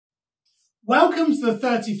Welcome to the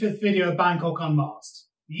 35th video of Bangkok Unmasked,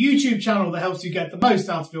 the YouTube channel that helps you get the most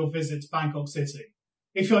out of your visit to Bangkok City.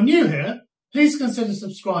 If you're new here, please consider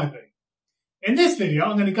subscribing. In this video,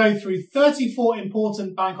 I'm going to go through 34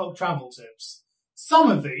 important Bangkok travel tips. Some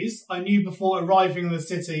of these I knew before arriving in the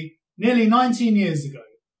city nearly 19 years ago.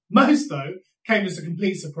 Most, though, came as a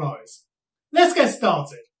complete surprise. Let's get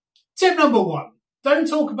started. Tip number 1. Don't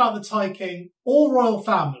talk about the Thai king or royal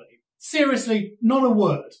family. Seriously, not a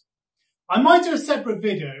word. I might do a separate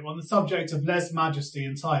video on the subject of lèse majesty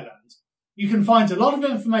in Thailand. You can find a lot of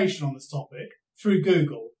information on this topic through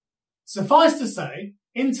Google. Suffice to say,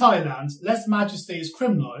 in Thailand, lèse majesty is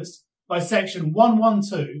criminalised by section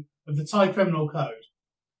 112 of the Thai Criminal Code.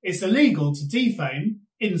 It's illegal to defame,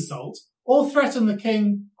 insult, or threaten the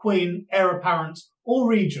king, queen, heir apparent, or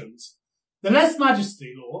regent. The lèse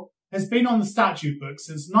majesty law has been on the statute book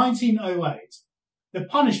since 1908. The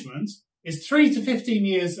punishment is 3 to 15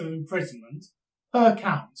 years of imprisonment per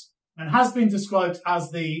count and has been described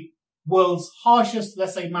as the world's harshest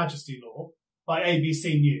lèse-majesty law by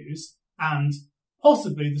ABC News and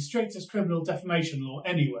possibly the strictest criminal defamation law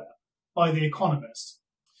anywhere by The Economist.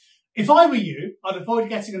 If I were you, I'd avoid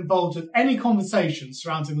getting involved with any conversations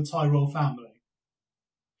surrounding the Thai royal family.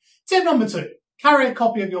 Tip number 2. Carry a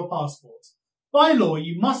copy of your passport. By law,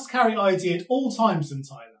 you must carry ID at all times in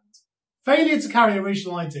Thailand. Failure to carry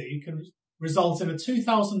original ID can result in a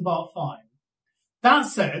 2,000 baht fine. That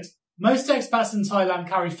said, most expats in Thailand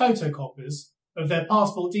carry photocopies of their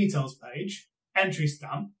passport details page, entry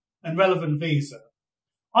stamp, and relevant visa.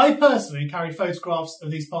 I personally carry photographs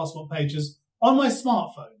of these passport pages on my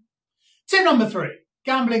smartphone. Tip number 3.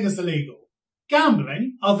 Gambling is illegal.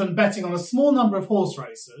 Gambling, other than betting on a small number of horse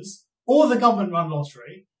races or the government-run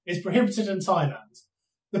lottery, is prohibited in Thailand.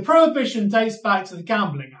 The prohibition dates back to the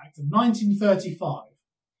Gambling Act of 1935.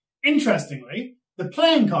 Interestingly, the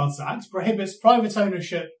Playing Cards Act prohibits private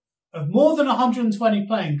ownership of more than 120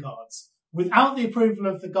 playing cards without the approval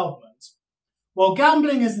of the government. While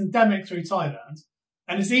gambling is endemic through Thailand,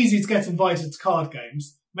 and it's easy to get invited to card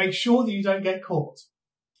games, make sure that you don't get caught.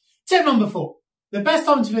 Tip number 4. The best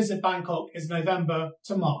time to visit Bangkok is November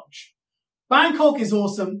to March. Bangkok is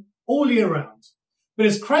awesome all year round, but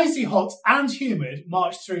it's crazy hot and humid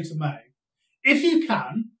March through to May. If you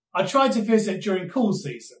can, I try to visit during cool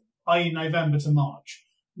season, i.e. November to March.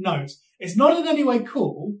 Note, it's not in any way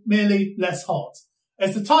cool, merely less hot.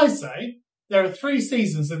 As the Thai say, there are 3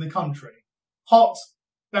 seasons in the country. Hot,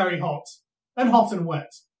 very hot, and hot and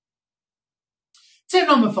wet. Tip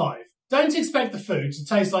number 5. Don't expect the food to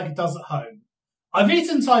taste like it does at home. I've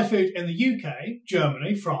eaten Thai food in the UK,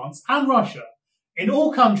 Germany, France, and Russia. In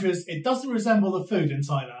all countries, it doesn't resemble the food in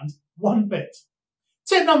Thailand one bit.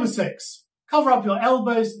 Tip number 6. Cover up your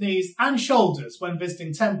elbows, knees, and shoulders when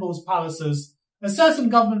visiting temples, palaces, and certain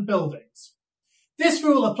government buildings. This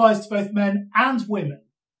rule applies to both men and women.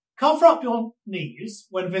 Cover up your knees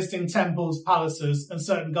when visiting temples, palaces, and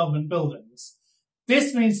certain government buildings.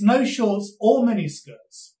 This means no shorts or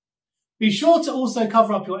miniskirts. Be sure to also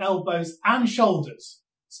cover up your elbows and shoulders.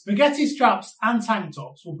 Spaghetti straps and tank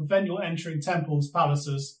tops will prevent your entering temples,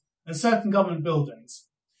 palaces, and certain government buildings.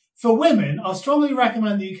 For women, I strongly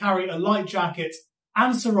recommend that you carry a light jacket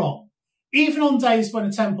and sarong, even on days when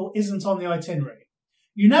a temple isn't on the itinerary.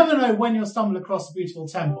 You never know when you'll stumble across a beautiful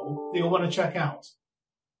temple that you'll want to check out.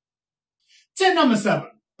 Tip number 7.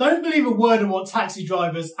 Don't believe a word of what taxi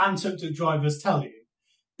drivers and tuk-tuk drivers tell you.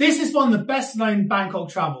 This is one of the best known Bangkok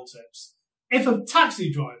travel tips. If a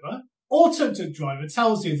taxi driver or tuk-tuk driver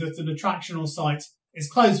tells you that an attraction or site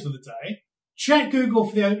is closed for the day, check Google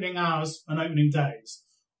for the opening hours and opening days.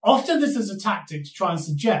 Often this is a tactic to try and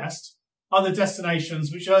suggest other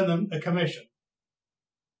destinations which earn them a commission.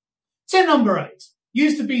 Tip number 8.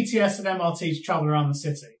 Use the BTS and MRT to travel around the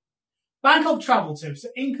city. Bangkok travel tips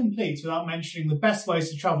are incomplete without mentioning the best ways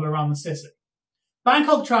to travel around the city.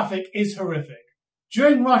 Bangkok traffic is horrific.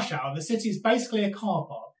 During rush hour, the city is basically a car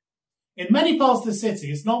park. In many parts of the city,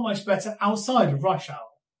 it's not much better outside of rush hour.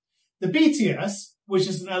 The BTS, which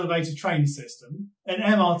is an elevated train system, and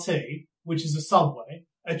MRT, which is a subway,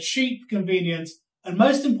 are cheap, convenient, and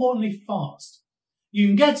most importantly, fast. You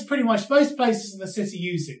can get to pretty much most places in the city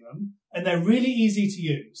using them, and they're really easy to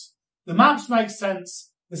use. The maps make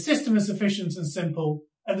sense, the system is efficient and simple,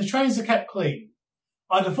 and the trains are kept clean.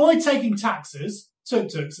 I'd avoid taking taxis,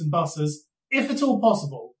 tuk-tuks, and buses, if at all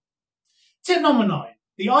possible. Tip number 9.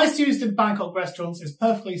 The ice used in Bangkok restaurants is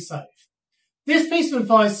perfectly safe. This piece of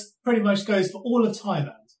advice pretty much goes for all of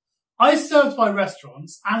Thailand. Ice served by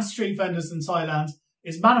restaurants and street vendors in Thailand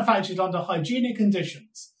is manufactured under hygienic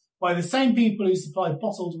conditions by the same people who supply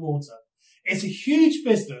bottled water. It's a huge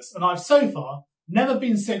business and I've so far never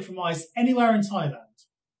been sick from ice anywhere in Thailand.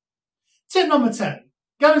 Tip number 10.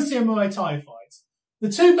 Go and see a Muay Thai fight. The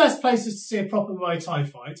two best places to see a proper Muay Thai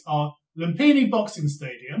fight are Lumpini Boxing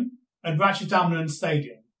Stadium and Ratchadamnern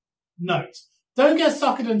Stadium. Note, don't get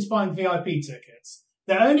suckered into buying VIP tickets.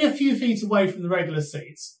 They're only a few feet away from the regular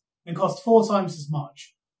seats and cost 4 times as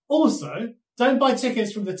much. Also, don't buy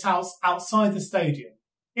tickets from the touts outside the stadium.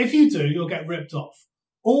 If you do, you'll get ripped off.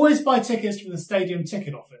 Always buy tickets from the stadium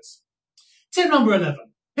ticket office. Tip number 11.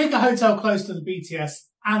 Pick a hotel close to the BTS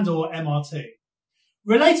and or MRT.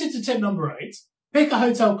 Related to tip number 8, pick a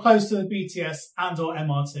hotel close to the BTS and or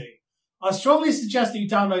MRT. I strongly suggest that you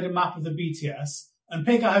download a map of the BTS and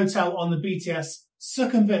pick a hotel on the BTS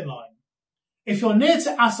Sukhumvit line. If you're near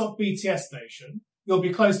to Asok BTS station, you'll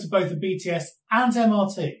be close to both the BTS and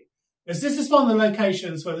MRT, as this is one of the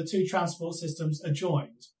locations where the two transport systems are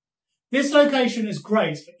joined. This location is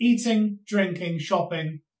great for eating, drinking,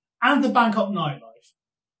 shopping, and the Bangkok nightlife.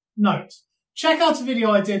 Note, check out a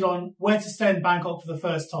video I did on where to stay in Bangkok for the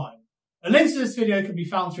first time. A link to this video can be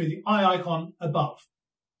found through the eye icon above.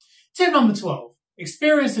 Tip number 12.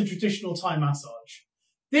 Experience a traditional Thai massage.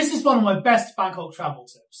 This is one of my best Bangkok travel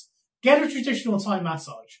tips. Get a traditional Thai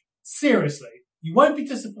massage. Seriously, you won't be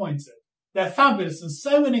disappointed. They're fabulous and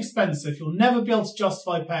so inexpensive you'll never be able to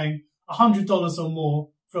justify paying $100 or more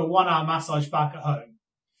for a 1-hour massage back at home.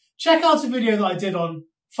 Check out a video that I did on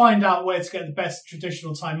find out where to get the best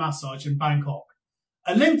traditional Thai massage in Bangkok.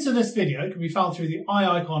 A link to this video can be found through the eye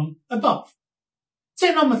icon above.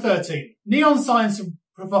 Tip number 13. Neon signs and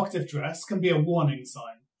provocative dress can be a warning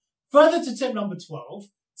sign. Further to tip number 12,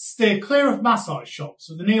 steer clear of massage shops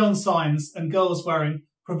with the neon signs and girls wearing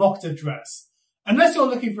provocative dress. Unless you're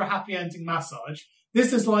looking for a happy ending massage,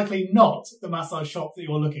 this is likely not the massage shop that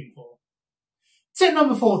you're looking for. Tip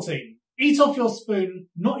number 14. Eat off your spoon,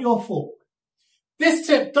 not your fork. This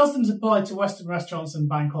tip doesn't apply to Western restaurants in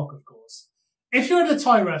Bangkok, of course. If you're at a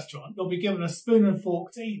Thai restaurant, you'll be given a spoon and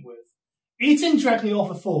fork to eat with. Eating directly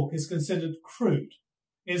off a fork is considered crude.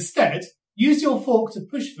 Instead, use your fork to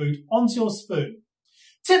push food onto your spoon.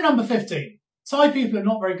 Tip number 15. Thai people are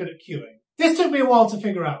not very good at queuing. This took me a while to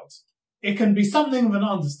figure out. It can be something of an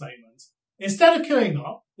understatement. Instead of queuing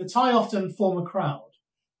up, the Thai often form a crowd.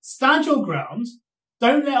 Stand your ground,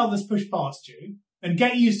 don't let others push past you, and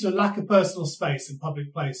get used to a lack of personal space in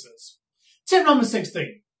public places. Tip number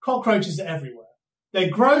 16. Cockroaches are everywhere. They're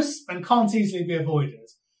gross and can't easily be avoided.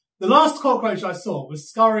 The last cockroach I saw was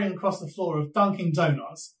scurrying across the floor of Dunkin'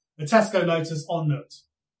 Donuts, a Tesco Lotus en route.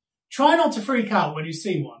 Try not to freak out when you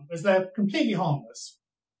see one, as they're completely harmless.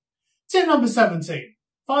 Tip number 17.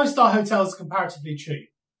 5-star hotels are comparatively cheap.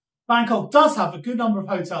 Bangkok does have a good number of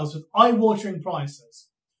hotels with eye-watering prices.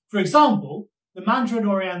 For example, the Mandarin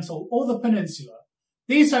Oriental or the Peninsula.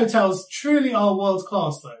 These hotels truly are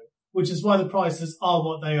world-class though, which is why the prices are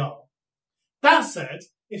what they are. That said,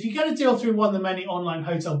 if you get a deal through one of the many online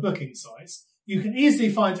hotel booking sites, you can easily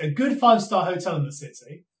find a good 5-star hotel in the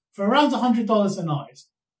city for around $100 a night.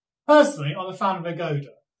 Personally, I'm a fan of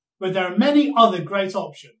Agoda, but there are many other great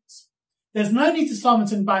options. There's no need to slum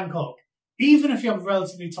it in Bangkok, even if you have a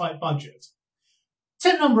relatively tight budget.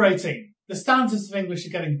 Tip number 18. The standards of English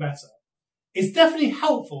are getting better. It's definitely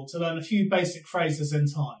helpful to learn a few basic phrases in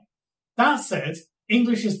Thai. That said,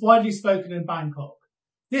 English is widely spoken in Bangkok.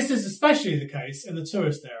 This is especially the case in the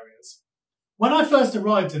tourist areas. When I first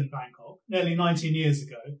arrived in Bangkok, nearly 19 years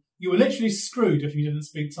ago, you were literally screwed if you didn't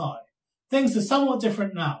speak Thai. Things are somewhat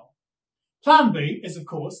different now. Plan B is, of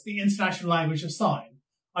course, the international language of sign.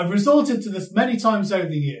 I've resorted to this many times over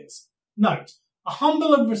the years. Note, a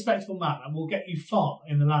humble and respectful manner will get you far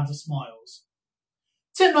in the land of smiles.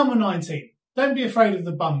 Tip number 19. Don't be afraid of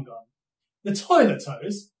the bum gun. The toilet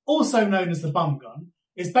hose, also known as the bum gun,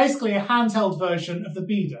 is basically a handheld version of the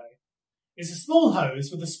bidet. It's a small hose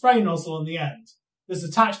with a spray nozzle on the end that's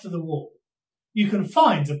attached to the wall. You can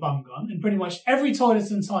find a bum gun in pretty much every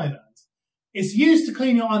toilet in Thailand. It's used to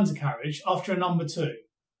clean your undercarriage after a number 2.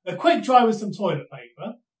 A quick dry with some toilet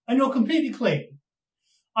paper, and you're completely clean.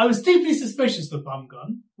 I was deeply suspicious of the bum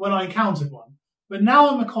gun when I encountered one, but now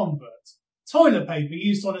I'm a convert. Toilet paper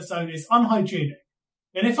used on its own is unhygienic,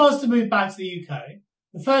 and if I was to move back to the UK,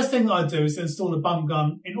 the first thing that I'd do is install a bum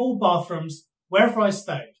gun in all bathrooms wherever I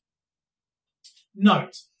stayed.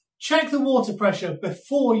 Note, check the water pressure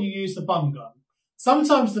before you use the bum gun.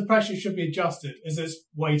 Sometimes the pressure should be adjusted as it's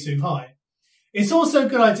way too high. It's also a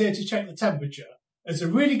good idea to check the temperature, as a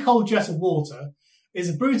really cold jet of water is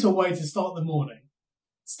a brutal way to start the morning.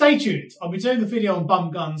 Stay tuned, I'll be doing a video on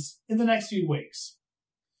bum guns in the next few weeks.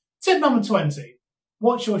 Tip number 20.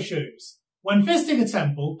 Watch your shoes. When visiting a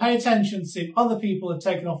temple, pay attention to see if other people have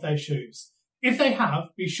taken off their shoes. If they have,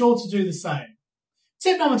 be sure to do the same.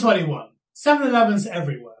 Tip number 21. 7-Elevens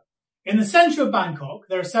everywhere. In the centre of Bangkok,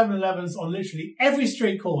 there are 7-Elevens on literally every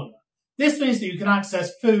street corner. This means that you can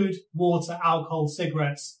access food, water, alcohol,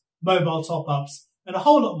 cigarettes, mobile top-ups, and a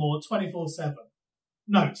whole lot more 24/7.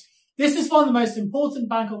 Note, this is one of the most important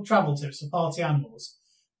Bangkok travel tips for party animals.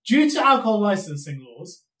 Due to alcohol licensing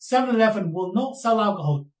laws, 7-Eleven will not sell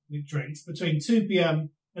alcoholic drinks between 2 p.m.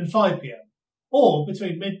 and 5 p.m, or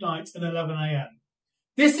between midnight and 11 a.m.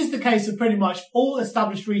 This is the case of pretty much all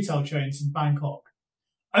established retail chains in Bangkok.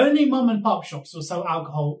 Only mum and pop shops will sell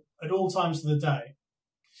alcohol at all times of the day.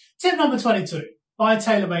 Tip number 22. Buy a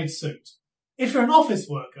tailor-made suit. If you're an office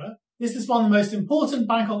worker, this is one of the most important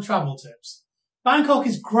Bangkok travel tips. Bangkok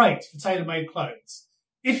is great for tailor-made clothes.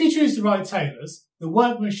 If you choose the right tailors, the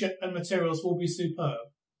workmanship and materials will be superb.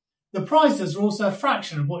 The prices are also a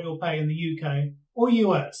fraction of what you'll pay in the UK or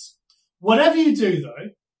US. Whatever you do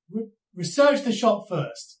though, research the shop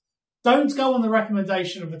first. Don't go on the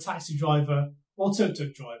recommendation of a taxi driver or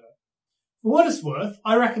tuk-tuk driver. For what it's worth,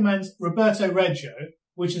 I recommend Roberto Reggio,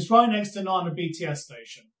 which is right next to Nana BTS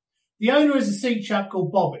station. The owner is a Sikh chap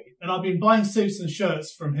called Bobby, and I've been buying suits and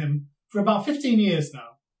shirts from him for about 15 years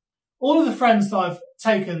now. All of the friends that I've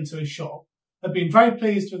taken to his shop have been very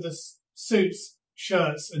pleased with the suits,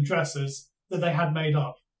 shirts and dresses that they had made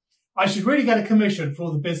up. I should really get a commission for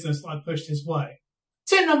all the business that I pushed his way.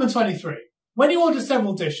 Tip number 23. When you order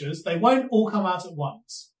several dishes, they won't all come out at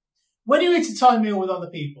once. When you eat a Thai meal with other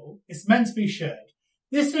people, it's meant to be shared.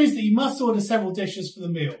 This means that you must order several dishes for the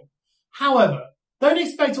meal. However, don't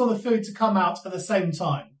expect all the food to come out at the same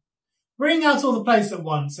time. Bringing out all the plates at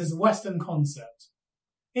once is a Western concept.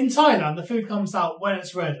 In Thailand, the food comes out when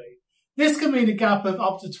it's ready. This can mean a gap of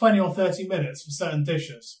up to 20 or 30 minutes for certain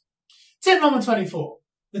dishes. Tip number 24.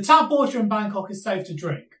 The tap water in Bangkok is safe to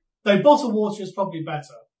drink, though bottled water is probably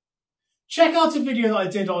better. Check out a video that I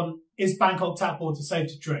did on Is Bangkok Tap Water Safe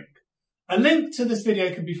to Drink? A link to this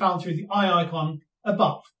video can be found through the eye icon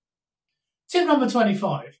above. Tip number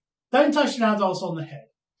 25. Don't touch an adult on the head.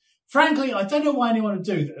 Frankly, I don't know why anyone would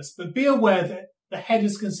do this, but be aware that the head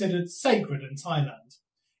is considered sacred in Thailand.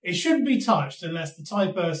 It shouldn't be touched unless the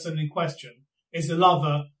Thai person in question is a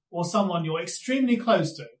lover or someone you're extremely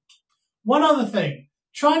close to. One other thing,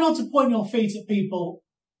 try not to point your feet at people,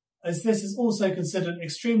 as this is also considered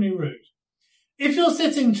extremely rude. If you're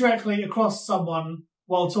sitting directly across someone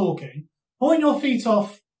while talking, point your feet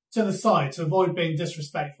off to the side to avoid being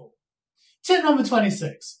disrespectful. Tip number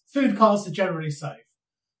 26. Food carts are generally safe.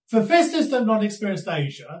 For visitors that have not experienced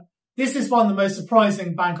Asia, this is one of the most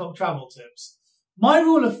surprising Bangkok travel tips. My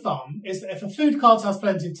rule of thumb is that if a food cart has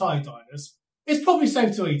plenty of Thai diners, it's probably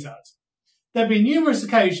safe to eat at. There have been numerous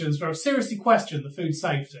occasions where I've seriously questioned the food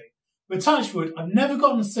safety, but touch wood, I've never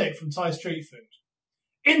gotten sick from Thai street food.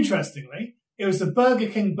 Interestingly, it was the Burger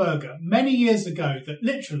King burger many years ago that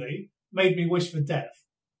literally made me wish for death.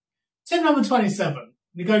 Tip number 27.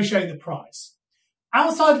 Negotiate the price.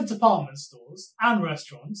 Outside of department stores and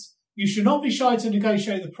restaurants, you should not be shy to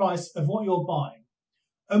negotiate the price of what you're buying.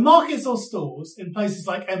 At markets or stores in places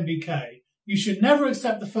like MBK, you should never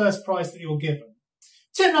accept the first price that you're given.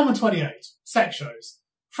 Tip number 28. Sex shows.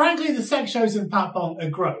 Frankly, the sex shows in Patpong are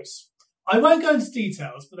gross. I won't go into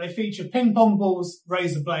details, but they feature ping pong balls,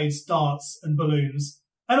 razor blades, darts and balloons,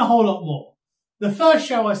 and a whole lot more. The first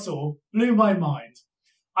show I saw blew my mind.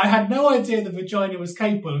 I had no idea the vagina was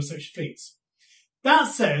capable of such feats. That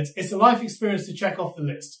said, it's a life experience to check off the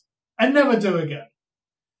list, and never do again.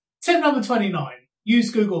 Tip number 29.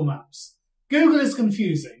 Use Google Maps. Google is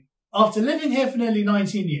confusing. After living here for nearly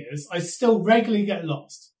 19 years, I still regularly get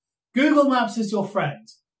lost. Google Maps is your friend,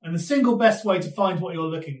 and the single best way to find what you're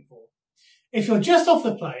looking for. If you're just off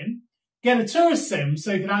the plane, get a tourist SIM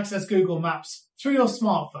so you can access Google Maps through your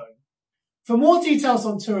smartphone. For more details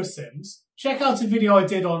on tourist SIMs, check out a video I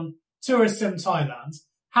did on Tourist SIM Thailand,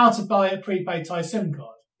 how to buy a prepaid Thai SIM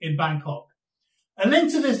card in Bangkok. A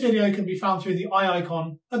link to this video can be found through the eye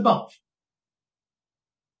icon above.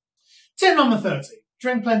 Tip number 30.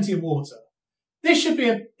 Drink plenty of water. This should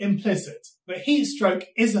be implicit, but heat stroke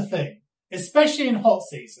is a thing, especially in hot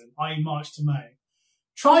season, i.e. March to May.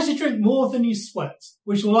 Try to drink more than you sweat,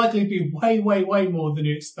 which will likely be way more than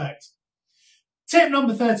you expect. Tip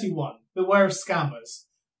number 31. Beware of scammers.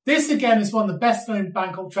 This again is one of the best known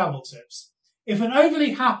Bangkok travel tips. If an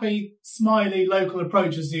overly happy, smiley local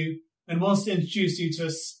approaches you and wants to introduce you to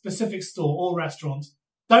a specific store or restaurant,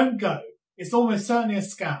 don't go. It's almost certainly a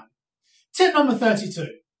scam. Tip number 32.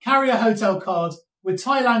 Carry a hotel card with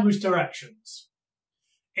Thai language directions.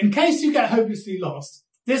 In case you get hopelessly lost,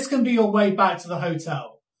 this can be your way back to the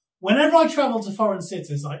hotel. Whenever I travel to foreign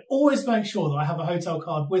cities, I always make sure that I have a hotel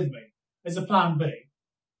card with me as a plan B.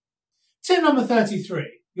 Tip number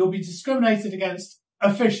 33, you'll be discriminated against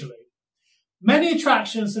officially. Many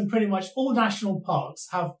attractions and pretty much all national parks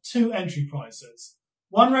have two entry prices,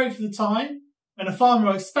 one rate for the Thai and a far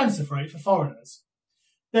more expensive rate for foreigners.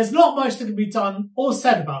 There's not much that can be done or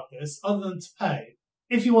said about this other than to pay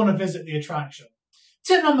if you want to visit the attraction.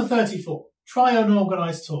 Tip number 34, try an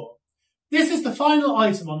organised tour. This is the final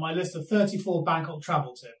item on my list of 34 Bangkok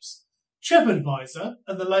travel tips. TripAdvisor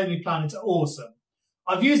and The Lonely Planet are awesome.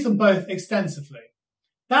 I've used them both extensively.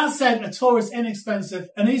 That said, a tour is inexpensive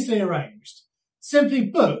and easily arranged. Simply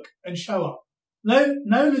book and show up. No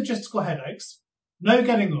logistical headaches, no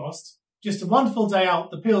getting lost, just a wonderful day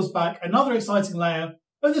out that peels back another exciting layer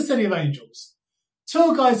of the City of Angels.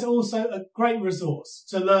 Tour guides are also a great resource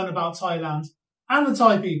to learn about Thailand and the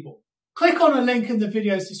Thai people. Click on a link in the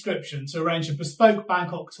video's description to arrange a bespoke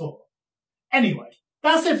Bangkok tour. Anyway,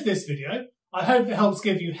 that's it for this video. I hope it helps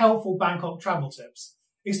give you helpful Bangkok travel tips.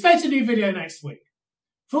 Expect a new video next week.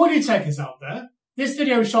 For all you techies out there, this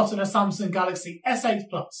video was shot on a Samsung Galaxy S8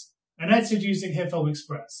 Plus and edited using HitFilm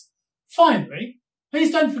Express. Finally,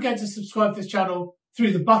 please don't forget to subscribe to this channel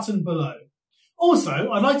through the button below.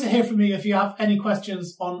 Also, I'd like to hear from you if you have any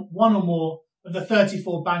questions on one or more of the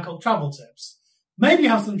 34 Bangkok travel tips. Maybe you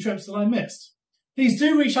have some trips that I missed. Please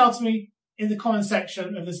do reach out to me in the comment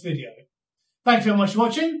section of this video. Thank you very much for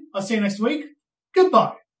watching. I'll see you next week.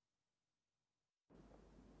 Goodbye.